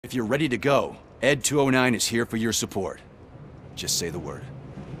If you're ready to go, Ed 209 is here for your support. Just say the word.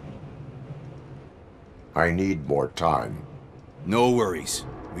 I need more time. No worries.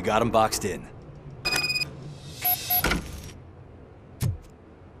 We got him boxed in.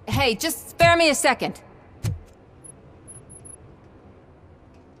 Hey, just spare me a second.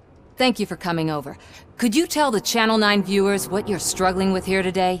 Thank you for coming over. Could you tell the Channel 9 viewers what you're struggling with here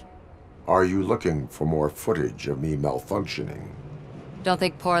today? Are you looking for more footage of me malfunctioning? Don't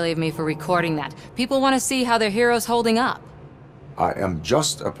think poorly of me for recording that. People want to see how their hero's holding up. I am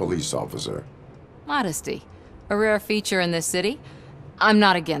just a police officer. Modesty. A rare feature in this city. I'm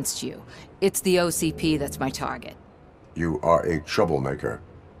not against you. It's the OCP that's my target. You are a troublemaker.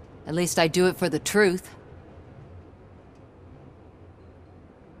 At least I do it for the truth.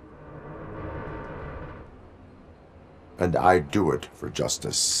 And I do it for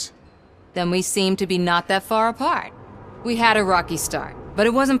justice. Then we seem to be not that far apart. We had a rocky start, but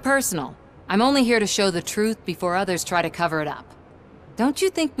it wasn't personal. I'm only here to show the truth before others try to cover it up. Don't you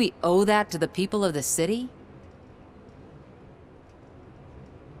think we owe that to the people of the city?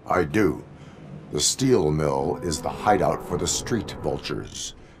 I do. The steel mill is the hideout for the street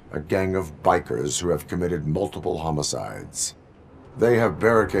vultures, a gang of bikers who have committed multiple homicides. They have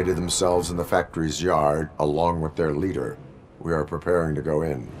barricaded themselves in the factory's yard along with their leader. We are preparing to go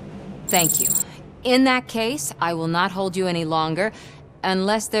in. Thank you. In that case, I will not hold you any longer,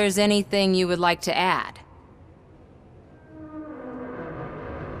 unless there's anything you would like to add.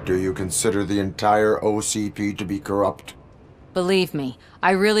 Do you consider the entire OCP to be corrupt? Believe me, I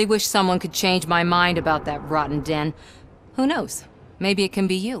really wish someone could change my mind about that rotten den. Who knows? Maybe it can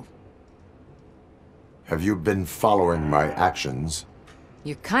be you. Have you been following my actions?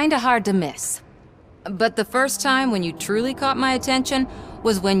 You're kinda hard to miss. But the first time when you truly caught my attention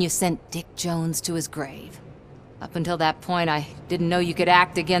was when you sent Dick Jones to his grave. Up until that point, I didn't know you could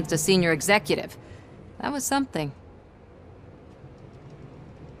act against a senior executive. That was something.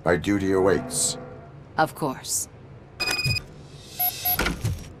 My duty awaits. Of course.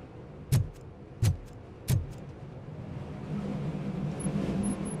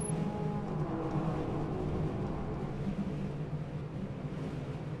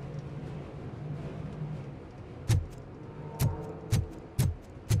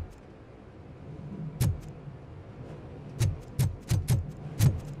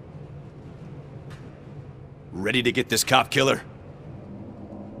 Ready to get this cop killer?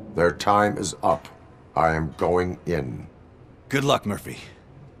 Their time is up. I am going in. Good luck, Murphy.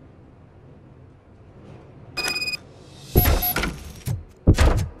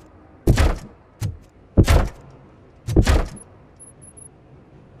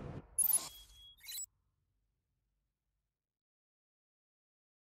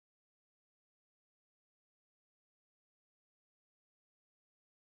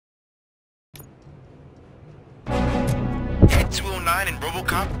 Ed 209 and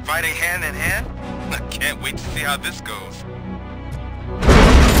Robocop fighting hand in hand? I can't wait to see how this goes.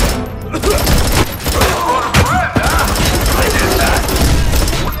 I did that.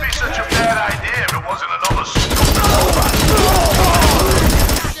 Wouldn't be such a bad idea if it wasn't another stupid robot.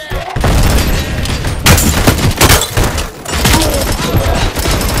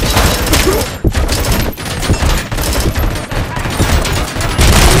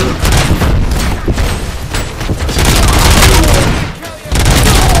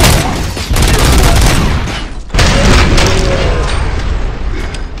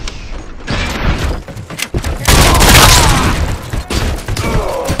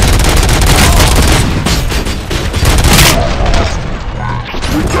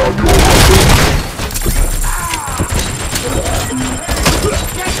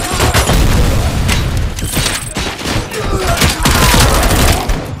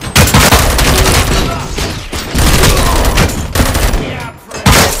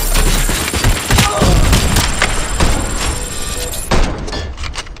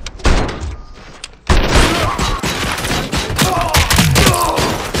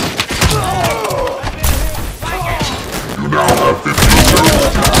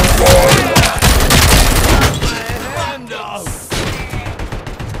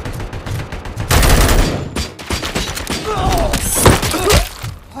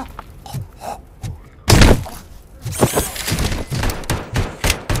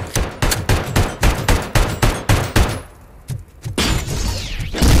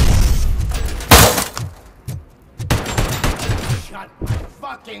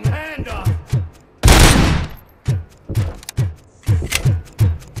 Fucking hand up!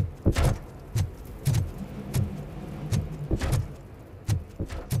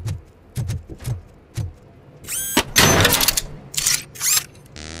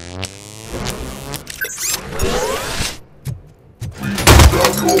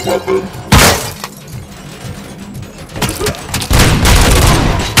 weapon.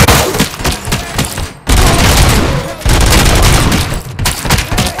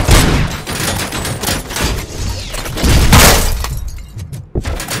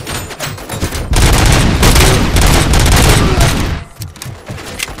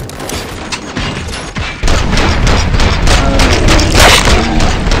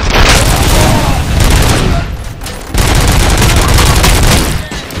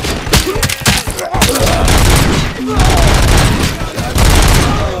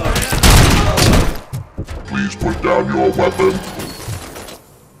 Please put down your weapon.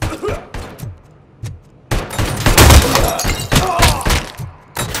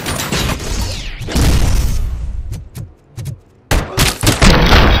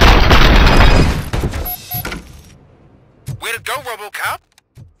 Way to go, Robocop!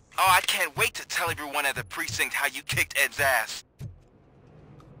 Oh, I can't wait to tell everyone at the precinct how you kicked Ed's ass.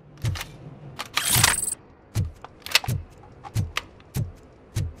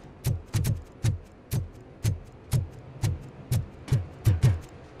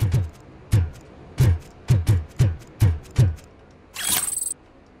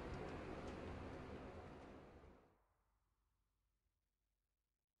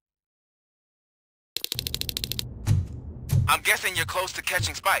 I'm guessing you're close to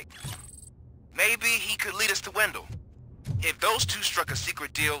catching Spike. Maybe he could lead us to Wendell. If those two struck a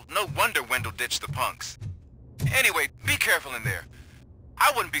secret deal, no wonder Wendell ditched the punks. Anyway, be careful in there.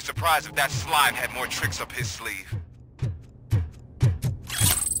 I wouldn't be surprised if that slime had more tricks up his sleeve.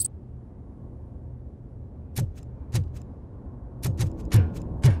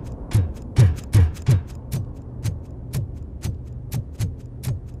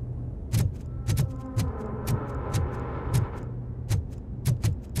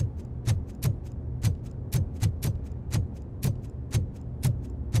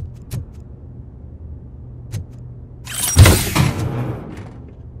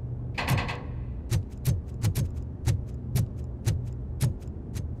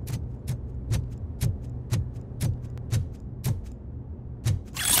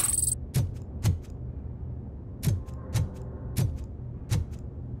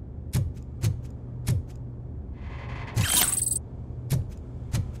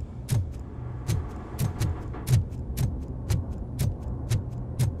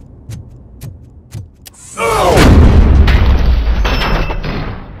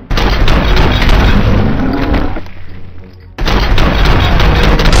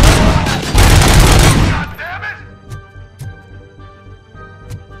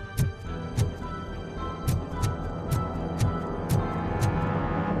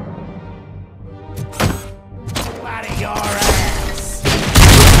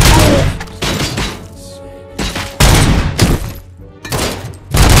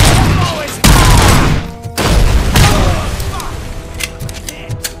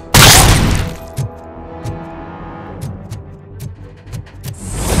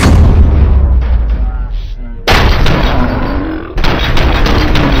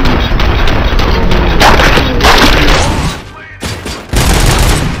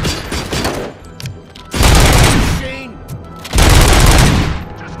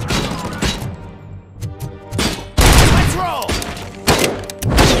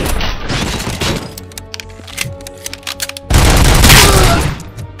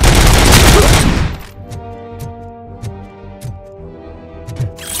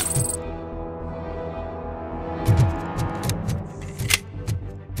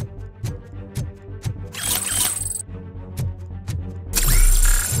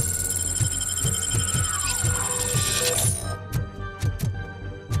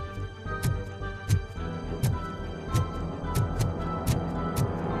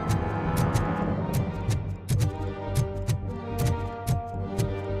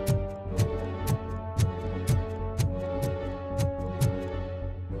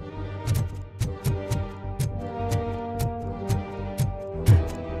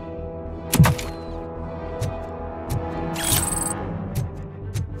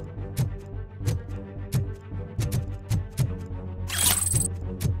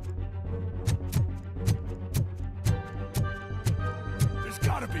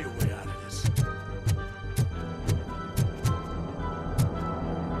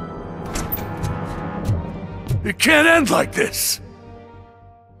 It can't end like this!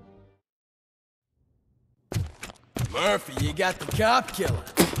 Murphy, you got the cop killer.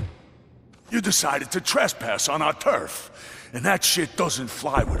 You decided to trespass on our turf, and that shit doesn't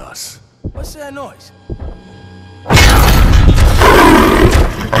fly with us. What's that noise?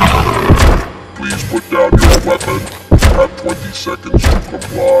 Please put down your weapon. You have 20 seconds to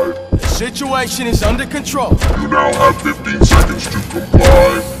comply. The situation is under control. You now have 15 seconds to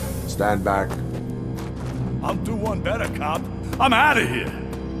comply. Stand back. I'll do one better, cop. I'm out of here.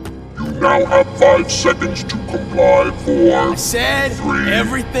 You now have 5 seconds to comply. 4, I said 3,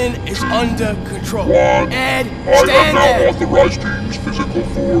 everything is under control. 1. Ed, I am stand now there. authorized to use physical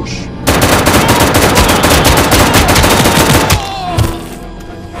force.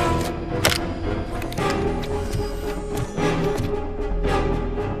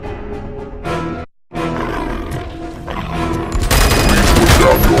 Please put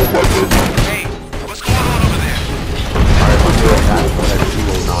down your weapon. Hey, what's going on over there? I am under attack from Ed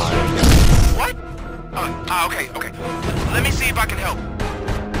 209. What? Okay. Let me see if I can help.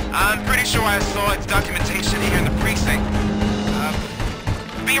 I'm pretty sure I saw its documentation here in the precinct.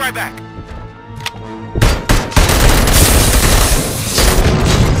 Be right back.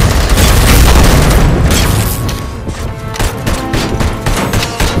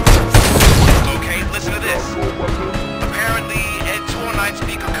 Okay, listen to this. Apparently, Ed 209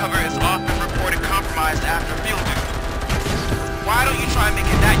 speaker cover is often reported compromised after field duty. Why don't you try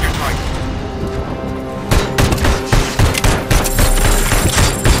making that your target?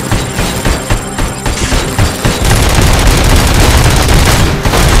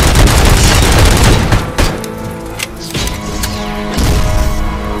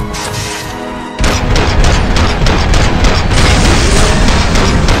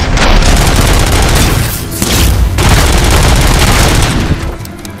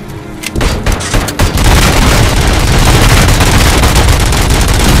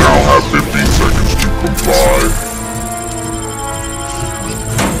 Now have 15 seconds to comply.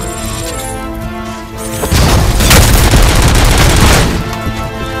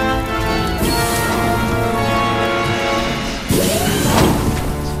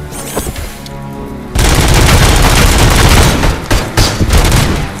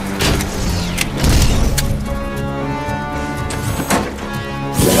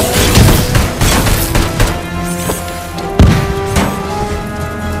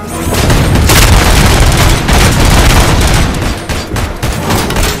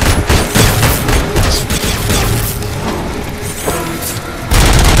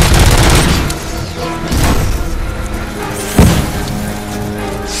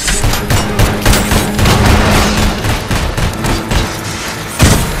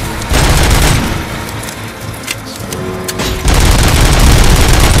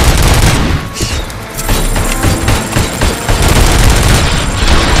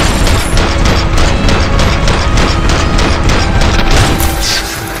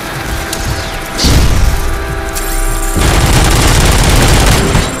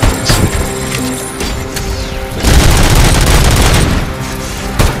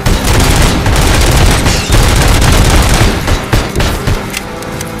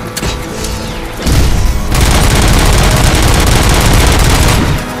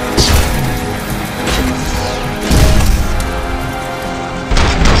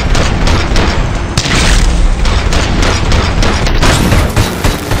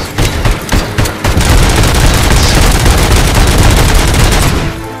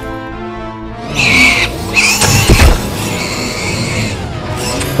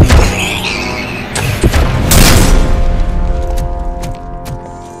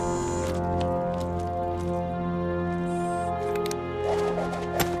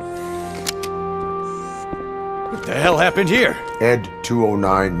 What the hell happened here? Ed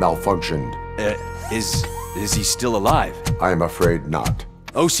 209 malfunctioned. Is he still alive? I am afraid not.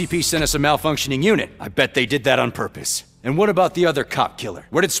 OCP sent us a malfunctioning unit. I bet they did that on purpose. And what about the other cop killer?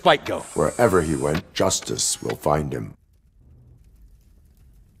 Where did Spike go? Wherever he went, justice will find him.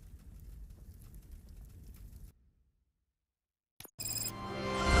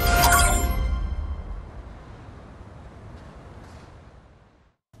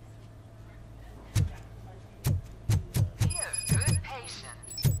 Be a good patient.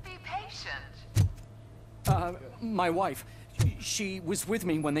 Be patient. My wife. She was with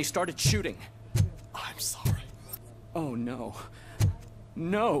me when they started shooting. I'm sorry. Oh, no.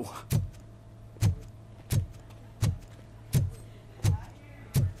 No!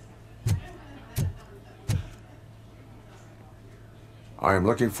 I am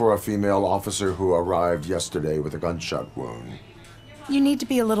looking for a female officer who arrived yesterday with a gunshot wound. You need to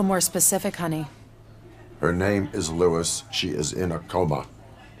be a little more specific, honey. Her name is Lewis. She is in a coma.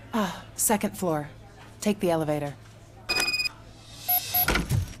 Second floor. Take the elevator.